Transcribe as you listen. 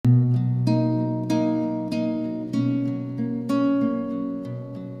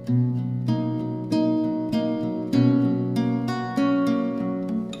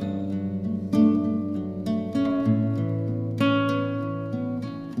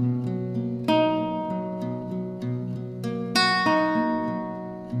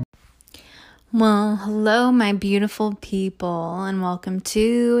Well, hello, my beautiful people, and welcome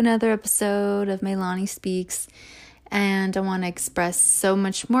to another episode of Melanie Speaks. And I want to express so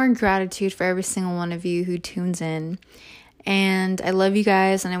much more gratitude for every single one of you who tunes in. And I love you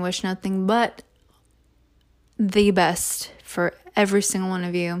guys, and I wish nothing but the best for every single one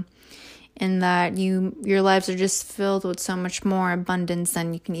of you. In that your lives are just filled with so much more abundance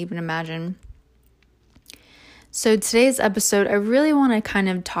than you can even imagine. So today's episode, I really want to kind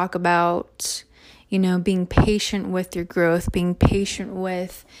of talk about, being patient with your growth, being patient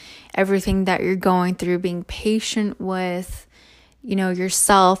with everything that you're going through, being patient with,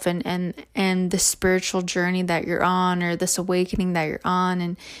 yourself and the spiritual journey that you're on, or this awakening that you're on.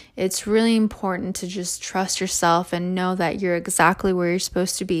 And it's really important to just trust yourself and know that you're exactly where you're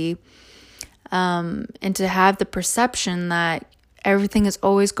supposed to be. And to have the perception that everything is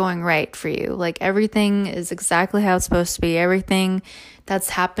always going right for you. Like everything is exactly how it's supposed to be. Everything that's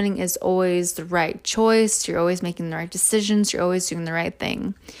happening is always the right choice. You're always making the right decisions. You're always doing the right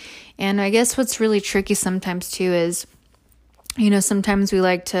thing. And I guess what's really tricky sometimes too is, sometimes we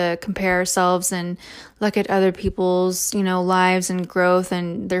like to compare ourselves and look at other people's, lives and growth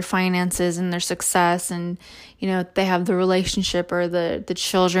and their finances and their success. And, they have the relationship or the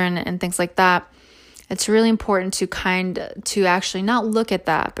children and things like that. It's really important to actually not look at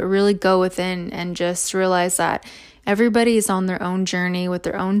that, but really go within and just realize that everybody is on their own journey with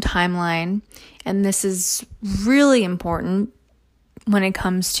their own timeline. And this is really important when it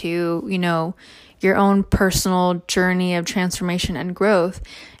comes to, your own personal journey of transformation and growth.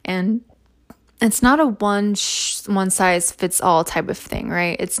 And it's not a one size fits all type of thing,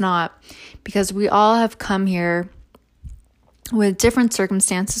 right? It's not, because we all have come here with different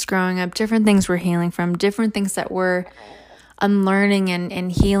circumstances growing up, different things we're healing from, different things that we're unlearning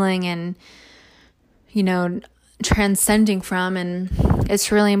and healing and, transcending from. And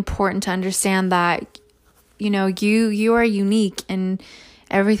it's really important to understand that, you are unique, and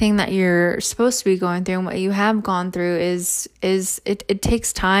everything that you're supposed to be going through and what you have gone through it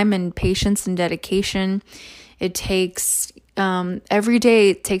takes time and patience and dedication. It takes every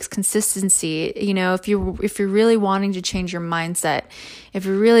day. It takes consistency. If you're really wanting to change your mindset, if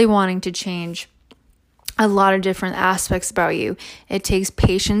you're really wanting to change a lot of different aspects about you, it takes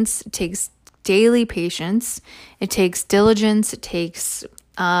patience. It takes daily patience. It takes diligence. It takes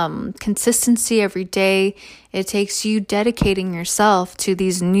consistency every day. It takes you dedicating yourself to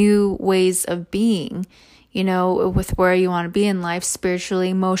these new ways of being, with where you want to be in life, spiritually,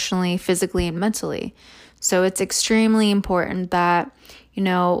 emotionally, physically, and mentally. So it's extremely important that,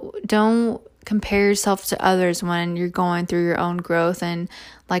 don't compare yourself to others when you're going through your own growth. And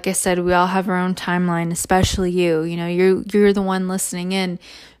like I said, we all have our own timeline, especially you. You're the one listening in.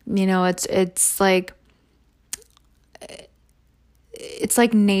 It's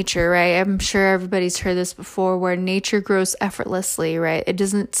like nature, right? I'm sure everybody's heard this before, where nature grows effortlessly, right?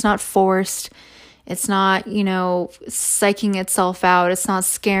 It's not forced. It's not, psyching itself out. It's not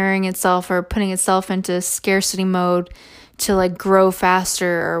scaring itself or putting itself into scarcity mode to grow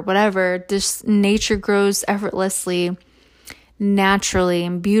faster or whatever. This nature grows effortlessly, naturally,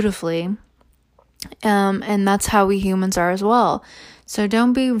 and beautifully. And that's how we humans are as well. So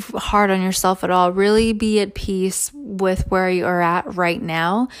don't be hard on yourself at all. Really be at peace with where you are at right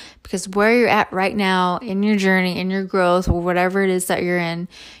now, because where you're at right now in your journey, in your growth, or whatever it is that you're in,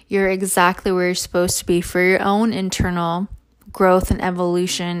 you're exactly where you're supposed to be for your own internal growth and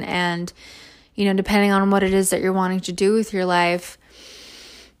evolution. And, depending on what it is that you're wanting to do with your life,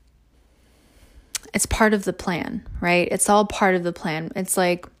 it's part of the plan, right? It's all part of the plan. It's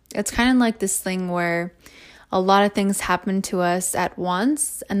kind of like this thing where a lot of things happen to us at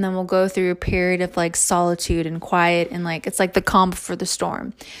once, and then we'll go through a period of solitude and quiet, and it's like the calm before the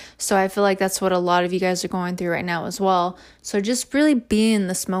storm. So I feel like that's what a lot of you guys are going through right now as well. So just really be in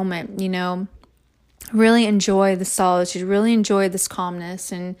this moment, really enjoy the solitude, really enjoy this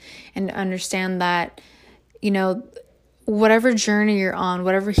calmness, and understand that, whatever journey you're on,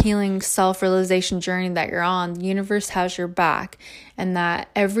 whatever healing self-realization journey that you're on, the universe has your back, and that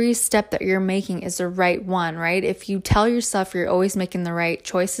every step that you're making is the right one, right? If you tell yourself you're always making the right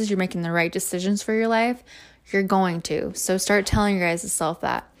choices, you're making the right decisions for your life, you're going to. So start telling your guys' self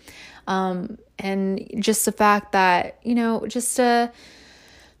that. And just the fact that, it's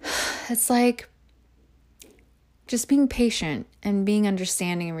just being patient and being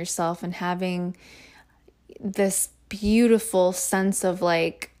understanding of yourself and having this beautiful sense of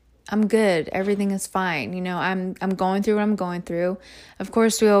I'm good. Everything is fine. I'm going through what I'm going through. Of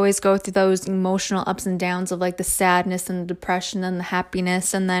course, we always go through those emotional ups and downs of like the sadness and the depression and the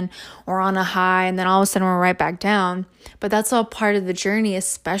happiness, and then we're on a high, and then all of a sudden we're right back down. But that's all part of the journey,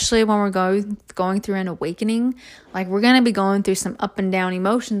 especially when we're going through an awakening. Like, we're going to be going through some up and down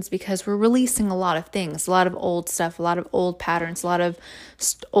emotions because we're releasing a lot of things, a lot of old stuff, a lot of old patterns, a lot of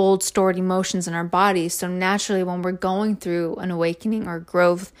old stored emotions in our bodies. So naturally, when we're going through an awakening or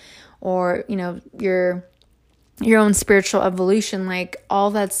growth, or your own spiritual evolution, like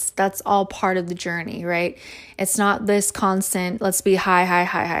all that's all part of the journey, right? It's not this constant, let's be high,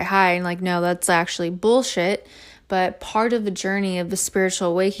 and like, no, that's actually bullshit. But part of the journey of the spiritual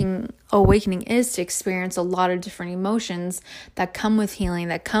awakening is to experience a lot of different emotions that come with healing,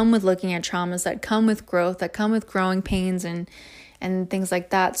 that come with looking at traumas, that come with growth, that come with growing pains and things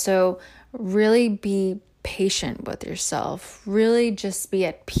like that. So really be patient with yourself, really just be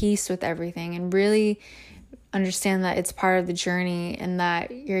at peace with everything, and really understand that it's part of the journey and that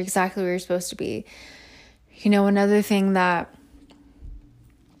you're exactly where you're supposed to be. Another thing that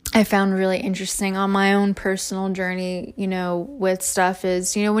I found really interesting on my own personal journey, with stuff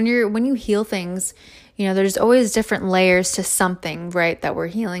is, when you heal things, there's always different layers to something, right, that we're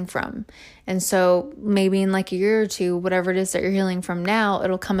healing from. And so maybe in like a year or two, whatever it is that you're healing from now,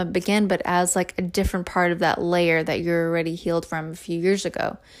 it'll come up again, but as like a different part of that layer that you're already healed from a few years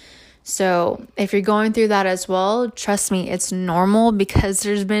ago. So if you're going through that as well, trust me, it's normal, because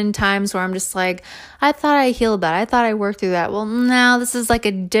there's been times where I'm just like, I thought I healed that. I thought I worked through that. Well, now this is like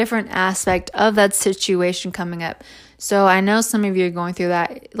a different aspect of that situation coming up. So I know some of you are going through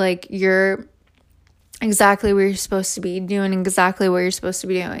that. Like, you're exactly where you're supposed to be, doing exactly what you're supposed to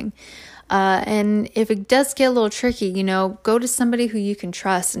be doing. And if it does get a little tricky, go to somebody who you can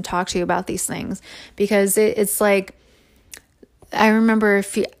trust and talk to you about these things, because it's like, I remember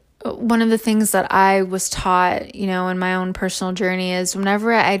one of the things that I was taught, in my own personal journey is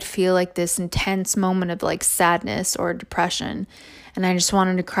whenever I'd feel like this intense moment of like sadness or depression, and I just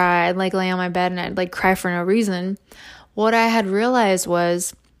wanted to cry, I'd like lay on my bed and I'd like cry for no reason. What I had realized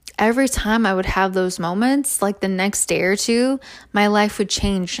was every time I would have those moments, like the next day or two, my life would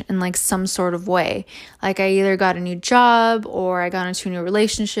change in like some sort of way. Like, I either got a new job, or I got into a new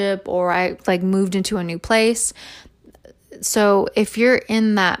relationship, or I like moved into a new place. So if you're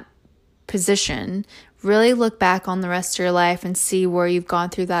in that position, really look back on the rest of your life and see where you've gone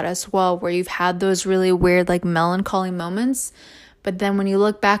through that as well, where you've had those really weird, like melancholy moments. But then when you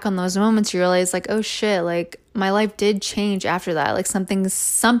look back on those moments, you realize like, oh shit, like my life did change after that. Like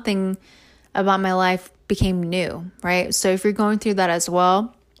something about my life became new, right? So if you're going through that as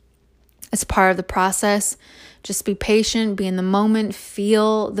well, it's part of the process. Just be patient, be in the moment,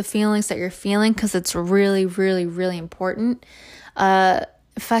 feel the feelings that you're feeling, because it's really, really, really important.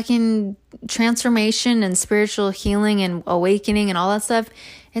 Fucking transformation and spiritual healing and awakening and all that stuff,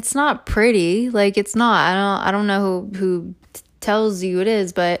 it's not pretty. Like, it's not. I don't know who tells you it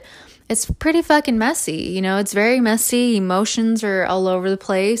is, but it's pretty fucking messy. It's very messy. Emotions are all over the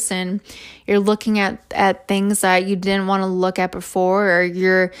place, and you're looking at things that you didn't want to look at before,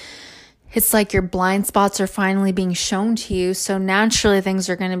 or it's like your blind spots are finally being shown to you. So naturally things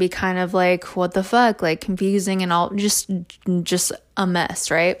are going to be kind of like, what the fuck, like confusing and all, just a mess,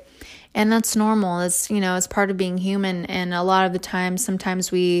 right? And that's normal. It's, it's part of being human. And a lot of the time,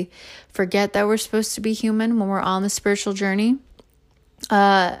 sometimes we forget that we're supposed to be human when we're on the spiritual journey.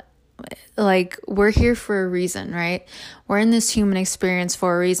 Like, we're here for a reason, right? We're in this human experience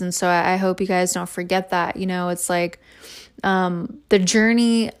for a reason. So I hope you guys don't forget that. It's like, the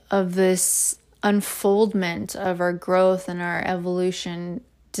journey of this unfoldment of our growth and our evolution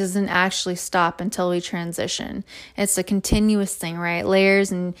doesn't actually stop until we transition. It's a continuous thing, right?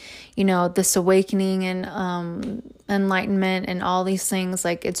 Layers and, this awakening and enlightenment and all these things,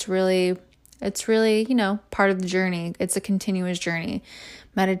 like it's really, part of the journey. It's a continuous journey.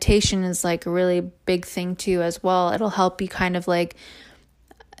 Meditation is like a really big thing too as well. It'll help you kind of like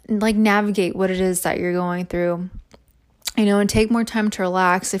navigate what it is that you're going through. And take more time to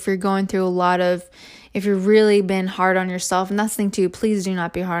relax if you're going through if you've really been hard on yourself. And that's the thing too, please do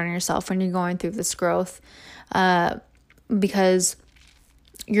not be hard on yourself when you're going through this growth, because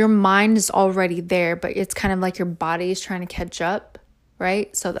your mind is already there, but it's kind of like your body is trying to catch up,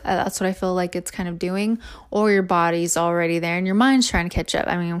 right? So that's what I feel like it's kind of doing, or your body's already there and your mind's trying to catch up.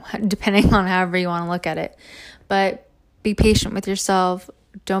 I mean, depending on however you want to look at it, but be patient with yourself.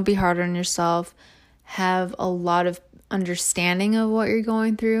 Don't be hard on yourself. Have a lot of understanding of what you're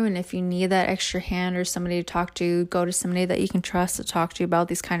going through, and if you need that extra hand or somebody to talk to, go to somebody that you can trust to talk to you about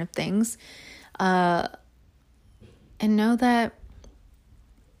these kind of things, and know that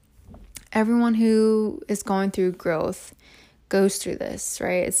everyone who is going through growth goes through this,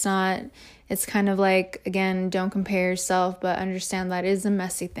 right? It's kind of like, again, don't compare yourself, but understand that it is a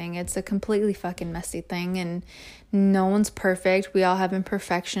messy thing. It's a completely fucking messy thing, and no one's perfect. We all have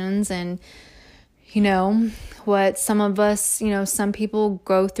imperfections, and what some of us, some people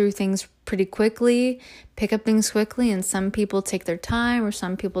go through things pretty quickly, pick up things quickly, and some people take their time, or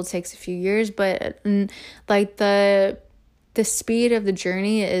some people it takes a few years, but like the speed of the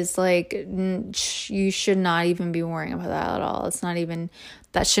journey is like, you should not even be worrying about that at all.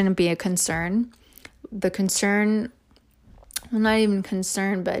 That shouldn't be a concern. Not even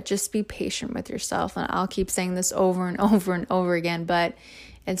concern, but just be patient with yourself. And I'll keep saying this over and over and over again, but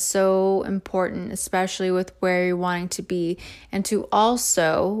it's so important, especially with where you're wanting to be. And to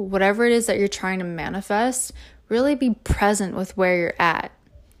also, whatever it is that you're trying to manifest, really be present with where you're at.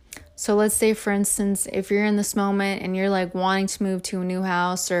 So let's say, for instance, if you're in this moment and you're like wanting to move to a new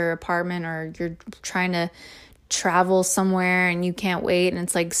house or apartment, or you're trying to travel somewhere and you can't wait and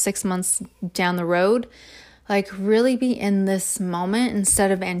it's like 6 months down the road, like really be in this moment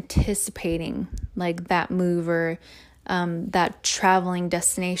instead of anticipating like that move or that traveling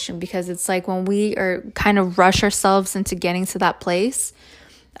destination. Because it's like when we are kind of rush ourselves into getting to that place,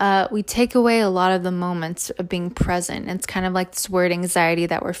 we take away a lot of the moments of being present. It's kind of like this weird anxiety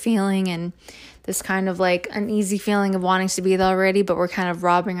that we're feeling, and this kind of like uneasy feeling of wanting to be there already, but we're kind of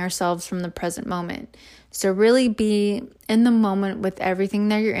robbing ourselves from the present moment. So really be in the moment with everything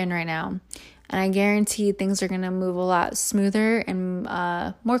that you're in right now. And I guarantee things are going to move a lot smoother and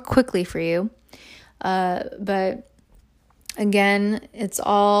more quickly for you. But again, it's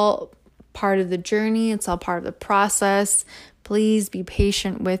all part of the journey. It's all part of the process. Please be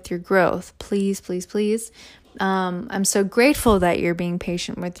patient with your growth. Please, please, please. I'm so grateful that you're being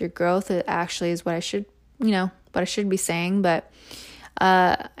patient with your growth. It actually is what I should be saying. But,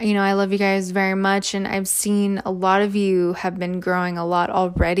 I love you guys very much. And I've seen a lot of you have been growing a lot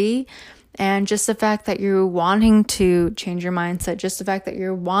already. And just the fact that you're wanting to change your mindset, just the fact that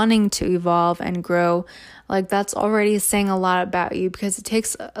you're wanting to evolve and grow, like that's already saying a lot about you, because it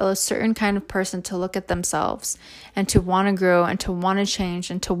takes a certain kind of person to look at themselves and to want to grow and to want to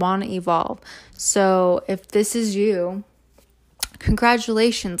change and to want to evolve. So if this is you,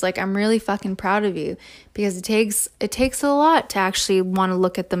 congratulations. Like, I'm really fucking proud of you, because it takes a lot to actually want to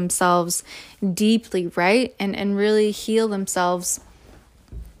look at themselves deeply, right? And really heal themselves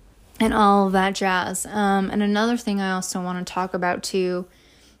and all of that jazz. And another thing I also want to talk about too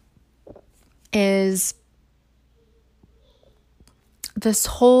is this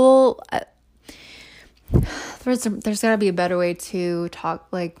whole, there's got to be a better way to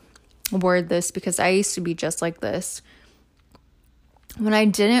word this, because I used to be just like this. When I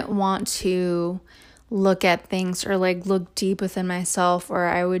didn't want to look at things or like look deep within myself, or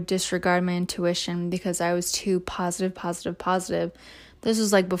I would disregard my intuition because I was too positive. This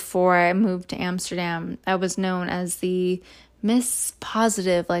was like before I moved to Amsterdam. I was known as the Miss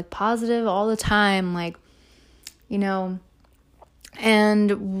Positive, like positive all the time,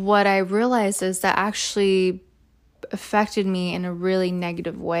 and what I realized is that actually affected me in a really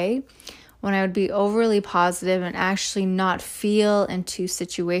negative way when I would be overly positive and actually not feel into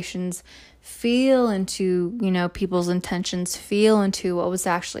situations, feel into, people's intentions, feel into what was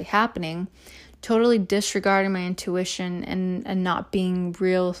actually happening, totally disregarding my intuition and not being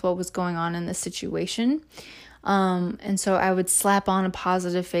real with what was going on in the situation. And so I would slap on a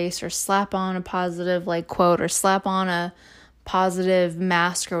positive face, or slap on a positive quote, or slap on a positive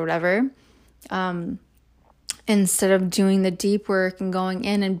mask or whatever, instead of doing the deep work and going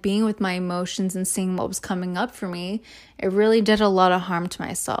in and being with my emotions and seeing what was coming up for me. It really did a lot of harm to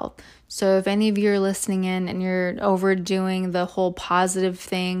myself. So if any of you are listening in and you're overdoing the whole positive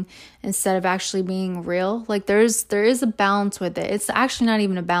thing instead of actually being real, there is a balance with it. It's actually not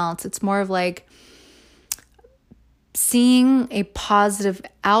even a balance. It's more of like seeing a positive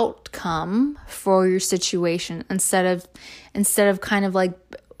outcome for your situation instead of kind of like,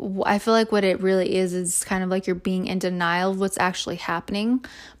 I feel like what it really is kind of like you're being in denial of what's actually happening.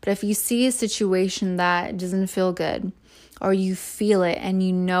 But if you see a situation that doesn't feel good, or you feel it and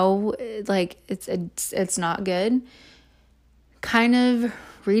it's not good, kind of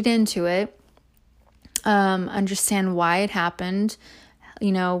read into it, understand why it happened,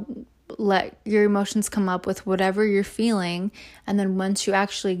 let your emotions come up with whatever you're feeling. And then once you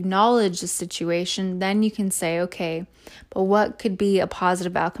actually acknowledge the situation, then you can say, okay, but what could be a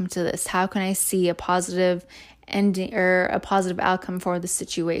positive outcome to this? How can I see a positive ending or a positive outcome for the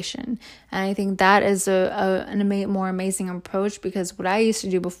situation? And I think that is a more amazing approach, because what I used to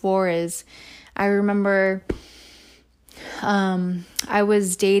do before is, I remember I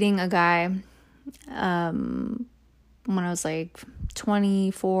was dating a guy when I was like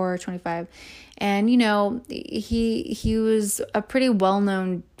 24, 25. And, he was a pretty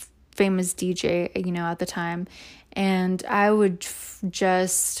well-known, famous DJ, at the time. And I would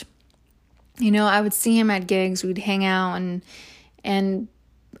just, I would see him at gigs. We'd hang out and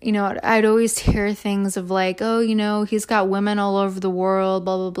I'd always hear things of like, oh, he's got women all over the world,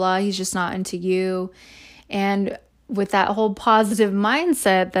 blah, blah, blah. He's just not into you. And with that whole positive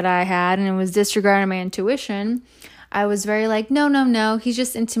mindset that I had, and it was disregarding my intuition, I was very like, no, he's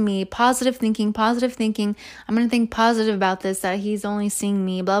just into me. Positive thinking. I'm going to think positive about this, that he's only seeing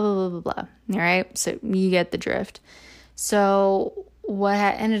me, blah, blah, blah, blah, blah. All right. So you get the drift. So what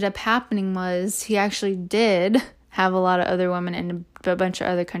ended up happening was he actually did have a lot of other women in a bunch of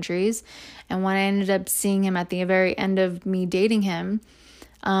other countries. And when I ended up seeing him at the very end of me dating him,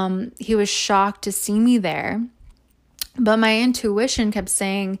 he was shocked to see me there. But my intuition kept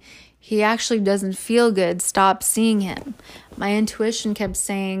saying, he actually doesn't feel good. Stop seeing him. My intuition kept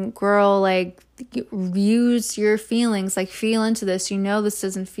saying, girl, like, use your feelings, like, feel into this. This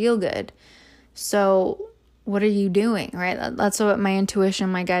doesn't feel good. So what are you doing, right? That's what my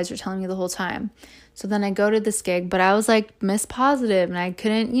intuition, my guides were telling me the whole time. So then I go to this gig, but I was like Miss Positive, and I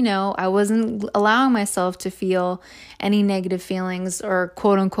couldn't, I wasn't allowing myself to feel any negative feelings, or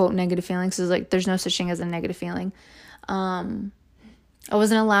quote unquote negative feelings. So like, there's no such thing as a negative feeling. I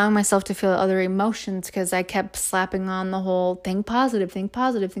wasn't allowing myself to feel other emotions because I kept slapping on the whole think positive,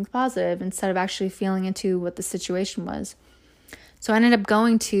 instead of actually feeling into what the situation was. So I ended up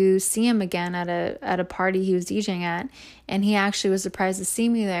going to see him again at a party he was DJing at, and he actually was surprised to see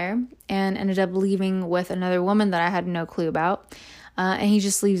me there and ended up leaving with another woman that I had no clue about. And he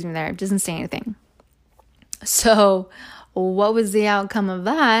just leaves me there, doesn't say anything. So what was the outcome of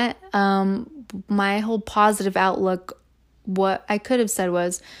that? My whole positive outlook, what I could have said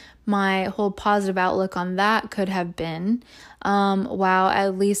was, my whole positive outlook on that could have been, wow,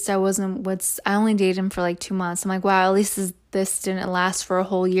 at least I only dated him for like 2 months. I'm like, wow, at least this didn't last for a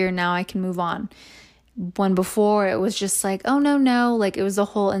whole year. Now I can move on. When before it was just like, oh, no, like it was a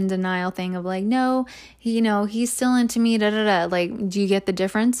whole in denial thing of like, no, he's still into me, Like, do you get the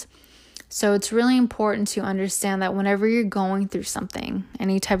difference? So it's really important to understand that whenever you're going through something,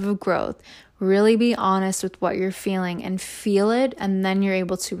 any type of growth, really be honest with what you're feeling and feel it, and then you're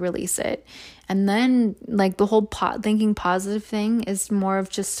able to release it. And then like the whole thinking positive thing is more of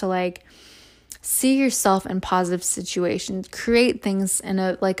just to like see yourself in positive situations, create things in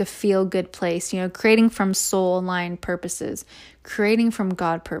a feel good place, creating from soul aligned purposes, creating from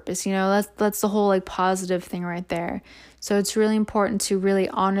God purpose, that's the whole like positive thing right there. So it's really important to really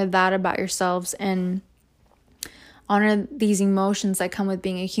honor that about yourselves and honor these emotions that come with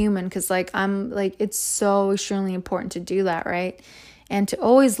being a human. Cause it's so extremely important to do that. Right. And to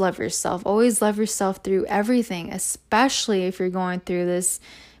always love yourself through everything, especially if you're going through this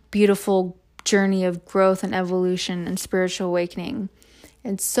beautiful journey of growth and evolution and spiritual awakening.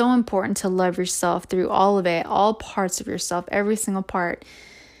 It's so important to love yourself through all of it, all parts of yourself, every single part.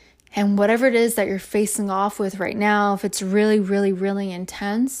 And whatever it is that you're facing off with right now, if it's really, really, really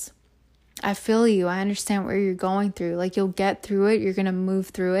intense, I feel you. I understand what you're going through. Like, you'll get through it. You're going to move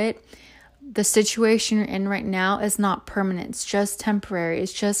through it. The situation you're in right now is not permanent. It's just temporary.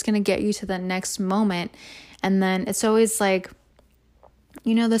 It's just going to get you to the next moment. And then it's always like,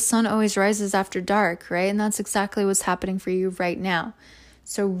 the sun always rises after dark, right? And that's exactly what's happening for you right now.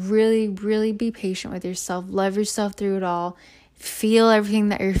 So really, really be patient with yourself. Love yourself through it all. Feel everything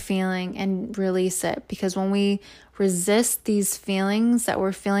that you're feeling and release it. Because when we resist these feelings that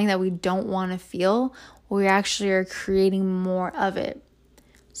we're feeling that we don't want to feel, we actually are creating more of it.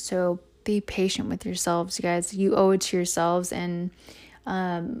 So be patient with yourselves, you guys. You owe it to yourselves. And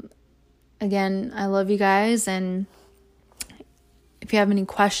again, I love you guys. And if you have any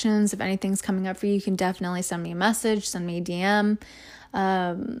questions, if anything's coming up for you, you can definitely send me a message, send me a DM.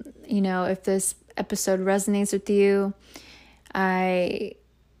 If this episode resonates with you, I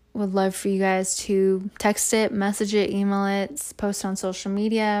would love for you guys to text it, message it, email it, post on social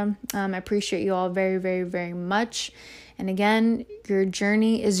media. I appreciate you all very, very, very much. And again, your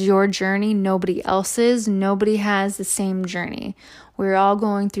journey is your journey, nobody else's. Nobody has the same journey. We're all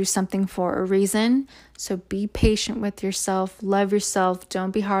going through something for a reason. So be patient with yourself, love yourself,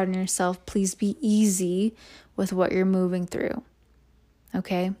 don't be hard on yourself. Please be easy with what you're moving through.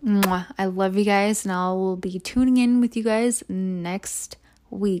 Okay? Mwah. I love you guys, and I will be tuning in with you guys next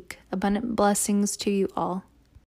week. Abundant blessings to you all.